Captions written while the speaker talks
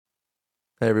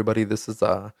Hey everybody, this is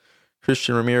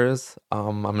Christian Ramirez.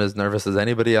 I'm as nervous as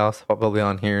anybody else probably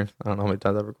on here. I don't know how many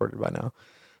times I've recorded by now.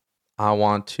 I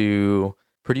want to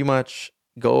pretty much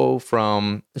go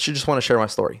from, I should just want to share my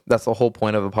story. That's the whole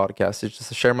point of a podcast, is just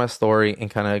to share my story and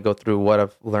kind of go through what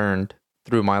I've learned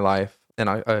through my life. And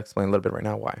I explain a little bit right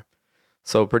now why.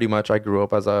 So pretty much I grew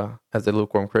up as a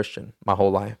lukewarm Christian my whole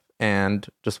life. And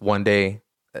just one day,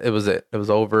 it was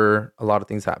over. A lot of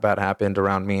things bad happened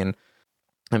around me, and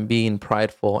being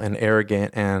prideful and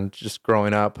arrogant and just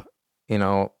growing up,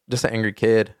 just an angry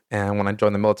kid. And when I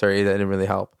joined the military, that didn't really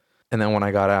help. And then when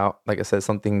I got out, like I said,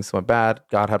 some things went bad.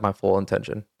 God had my full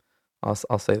intention.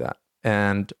 I'll say that.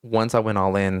 And once I went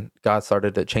all in, God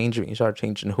started to change me. He started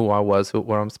changing who I was,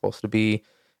 where I'm supposed to be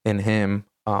in Him,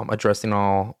 addressing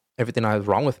everything that was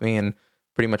wrong with me, and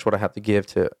pretty much what I have to give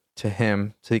to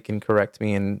Him, so He can correct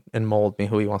me and mold me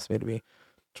who He wants me to be.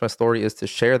 So my story is to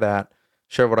share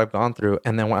what I've gone through.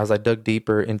 And then as I dug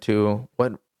deeper into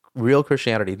what real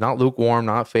Christianity, not lukewarm,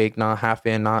 not fake, not half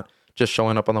in, not just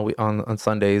showing up on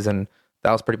Sundays. And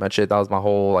that was pretty much it. That was my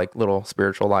whole little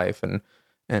spiritual life,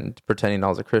 and pretending I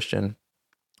was a Christian,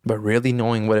 but really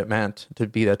knowing what it meant to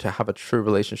be that, to have a true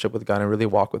relationship with God and really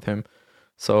walk with Him.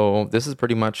 So this is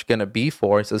pretty much going to be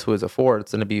for, it says, who is it for?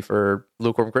 It's going to be for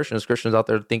lukewarm Christians out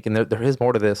there thinking that there is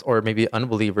more to this, or maybe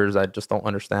unbelievers that just don't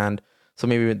understand. So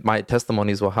maybe my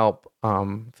testimonies will help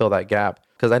fill that gap,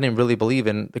 because I didn't really believe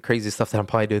in the crazy stuff that I'm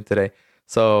probably doing today.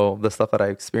 So the stuff that I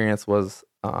experienced was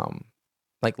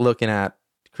looking at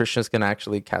Christians can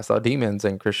actually cast out demons,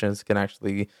 and Christians can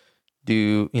actually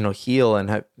do, heal and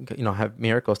have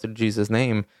miracles through Jesus'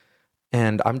 name.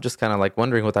 And I'm just kind of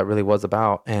wondering what that really was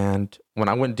about. And when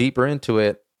I went deeper into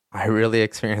it, I really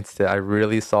experienced it. I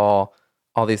really saw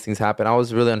all these things happen. I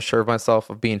was really unsure of myself,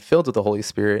 of being filled with the Holy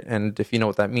Spirit. And if you know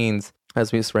what that means,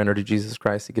 as we surrender to Jesus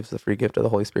Christ, He gives the free gift of the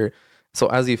Holy Spirit. So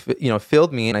as He,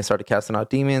 filled me, and I started casting out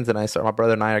demons, and my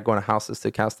brother and I are going to houses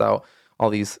to cast out all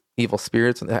these evil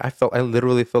spirits. And I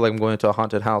literally feel like I'm going into a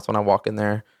haunted house when I walk in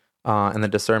there. And the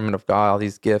discernment of God, all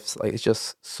these gifts, it's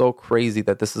just so crazy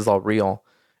that this is all real.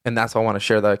 And that's why I want to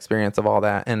share the experience of all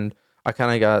that. And I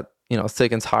kind of got,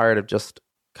 sick and tired of just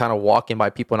kind of walking by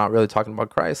people not really talking about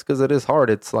Christ, because it is hard.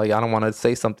 It's I don't want to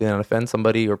say something and offend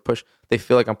somebody, or they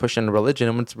feel like I'm pushing religion,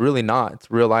 and it's really not. It's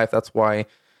real life. That's why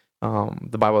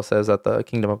the Bible says that the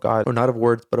kingdom of God are not of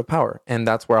words, but of power. And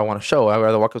that's where I want to show. I'd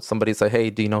rather walk up to somebody and say, hey,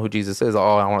 do you know who Jesus is?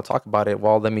 Oh, I want to talk about it.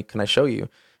 Well, can I show you?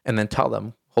 And then tell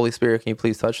them, Holy Spirit, can you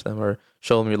please touch them, or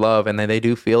show them your love? And then they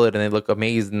do feel it, and they look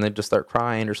amazed, and they just start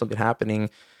crying, or something happening.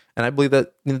 And I believe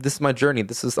that this is my journey.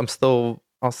 I'm still,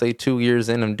 I'll say 2 years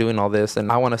in, I'm doing all this, and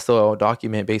I want to still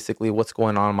document basically what's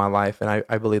going on in my life. And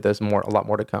I believe there's a lot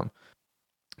more to come.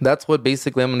 That's what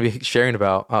basically I'm going to be sharing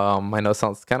about. I know it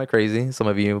sounds kind of crazy, some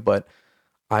of you, but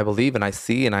I believe and I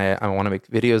see, and I want to make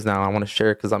videos now. I want to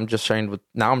share, because I'm just sharing with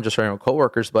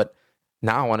coworkers, but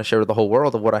now I want to share with the whole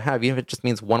world of what I have, even if it just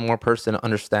means one more person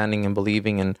understanding and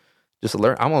believing, and just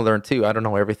learn. I want to learn too. I don't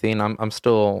know everything. I'm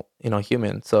still,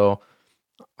 human. So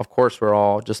of course we're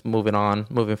all just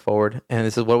moving forward. And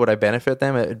this is, what would I benefit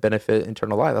them? It would benefit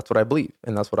eternal life. That's what I believe.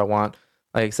 And that's what I want.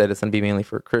 Like I said, it's going to be mainly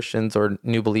for Christians or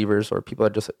new believers, or people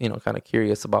that are just, kind of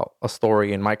curious about a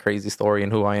story and my crazy story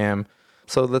and who I am.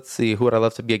 So let's see, who would I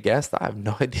love to be a guest? I have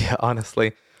no idea,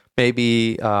 honestly.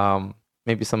 Maybe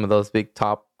some of those big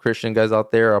top Christian guys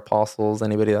out there, apostles,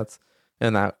 anybody that's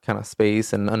in that kind of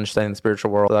space and understanding the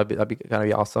spiritual world. That'd be kind of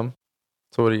be awesome.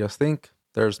 So what do you guys think?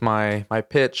 There's my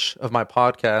pitch of my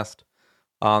podcast.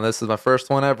 This is my first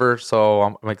one ever, so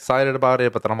I'm excited about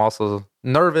it, but then I'm also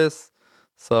nervous.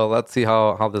 So let's see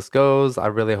how this goes. I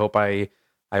really hope I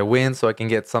win, so I can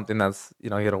get something that's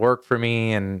going to work for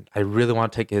me. And I really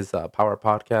want to take his Power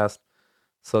Podcast.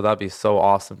 So that'd be so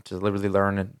awesome to really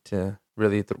learn and to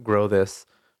really grow this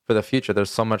for the future.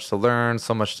 There's so much to learn,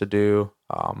 so much to do.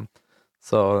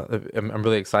 So I'm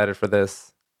really excited for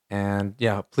this. And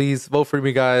yeah, please vote for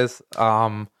me, guys.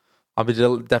 I'll be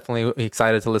definitely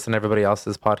excited to listen to everybody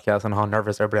else's podcast and how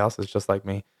nervous everybody else is, just like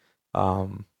me.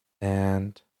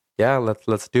 And yeah,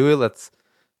 let's do it.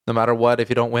 No matter what, if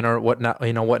you don't win or whatnot,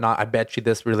 I bet you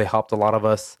this really helped a lot of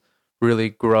us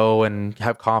really grow and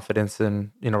have confidence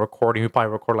in, recording. We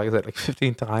probably record, like I said,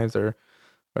 15 times or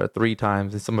 3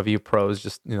 times. And some of you pros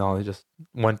just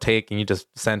one take and you just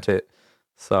sent it.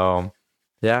 So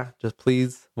yeah, just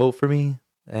please vote for me.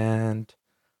 And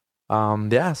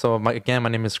so my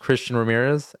name is Christian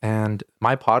Ramirez, and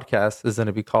my podcast is going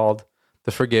to be called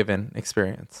The Forgiven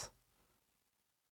Experience.